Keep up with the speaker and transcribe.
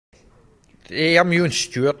I'm Ewan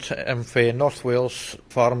Stewart. I'm from North Wales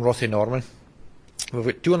farm Rothinorman. We've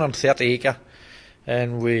got 230 acre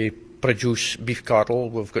and we produce beef cattle.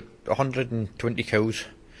 We've got 120 cows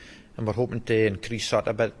and we're hoping to increase that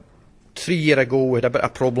a bit. 3 years ago we had a bit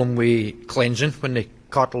of a problem with cleansing when the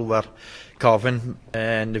cattle were calving,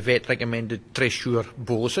 and the vet recommended Tracesure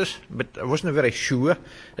boluses, but I wasn't very sure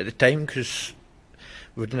at the time because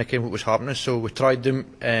we didn't know what was happening, so we tried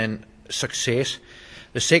them and success.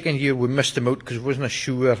 The second year we missed them out because we wasn't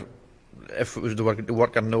sure if it was going to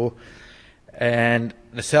work or no, and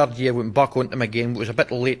the third year we went back on them again. It was a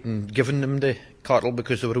bit late in giving them the cattle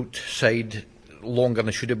because they were outside longer than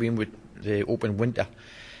they should have been with the open winter,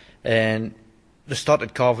 and they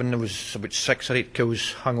started calving. There was about 6 or 8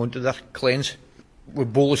 cows hung onto their cleanse. We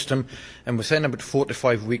bolused them, and within about 4 to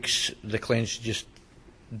 5 weeks the cleanse just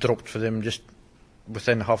dropped for them, just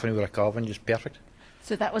within half an hour of calving, just perfect.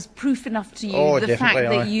 So that was proof enough to you, the fact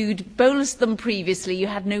that you'd bolused them previously, you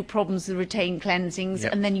had no problems with retained cleansings,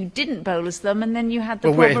 and then you didn't bolus them, and then you had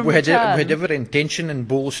the problem we return. We had every intention in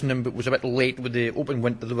bolusing them, but it was a bit late with the open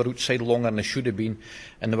winter. They were outside longer than they should have been,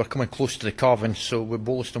 and they were coming close to the calving, so we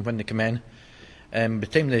bolused them when they came in. By the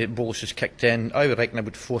time the boluses kicked in, I would reckon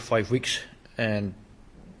about 4 or 5 weeks, and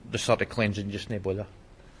they started cleansing just no bother.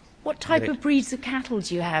 What type of breeds of cattle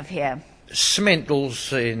do you have here?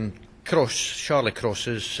 Sementals and Charolais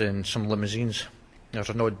crosses and some limousines. There's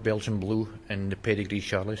an odd Belgian blue and the pedigree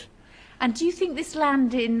Charolais. And do you think this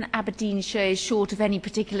land in Aberdeenshire is short of any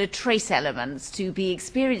particular trace elements to be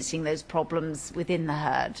experiencing those problems within the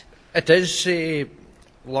herd? It is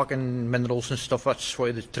lacking minerals and stuff. That's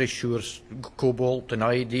why the Tracesure's cobalt and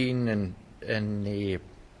iodine and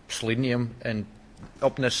selenium, and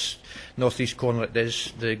up in this northeast corner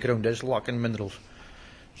the ground is lacking minerals.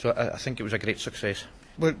 So I think it was a great success.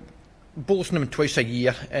 We're bolusing them twice a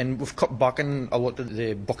year, and we've cut back on a lot of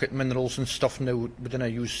the bucket minerals and stuff now. We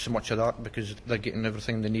don't use so much of that because they're getting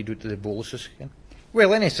everything they need out of the boluses again.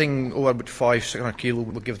 Well, anything over about 500-600 kilo,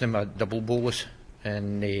 we'll give them a double bolus,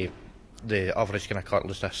 and the average kind of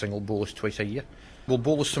cattle is a single bolus twice a year. We'll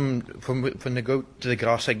bolus them when they go out to the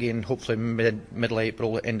grass again, hopefully middle of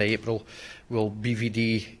April, end of April. We'll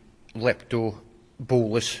BVD, lepto,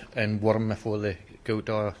 bolus and worm before they go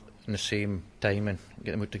out in the same time and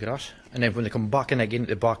get them out to grass. And then when they come back in again at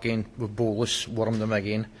the back end, we'll bolus, worm them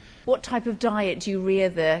again. What type of diet do you rear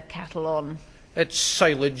the cattle on? It's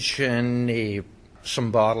silage and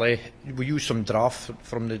some barley. We use some draft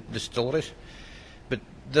from the distilleries. But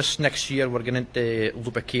this next year we're going into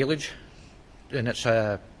lupicalage, and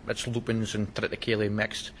it's lupins and triticale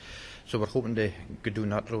mixed. So we're hoping to go down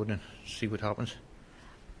that road and see what happens.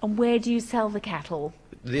 And where do you sell the cattle?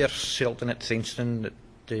 They're sold at Thainston at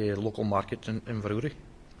the local market in Inverurie.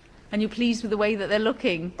 And you're pleased with the way that they're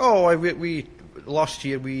looking? Oh, we last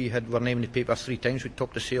year we were named in the paper 3 times. We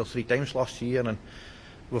topped the sale 3 times last year, and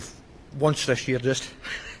we've once this year just.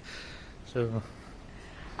 So.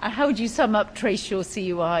 And how would you sum up Tracesure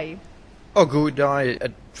Cu? Oh, good.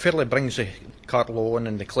 It fairly brings the cattle on,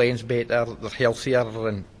 and the cleanse better. They're healthier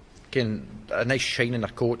and getting a nice shine in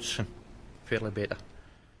their coats, and fairly better.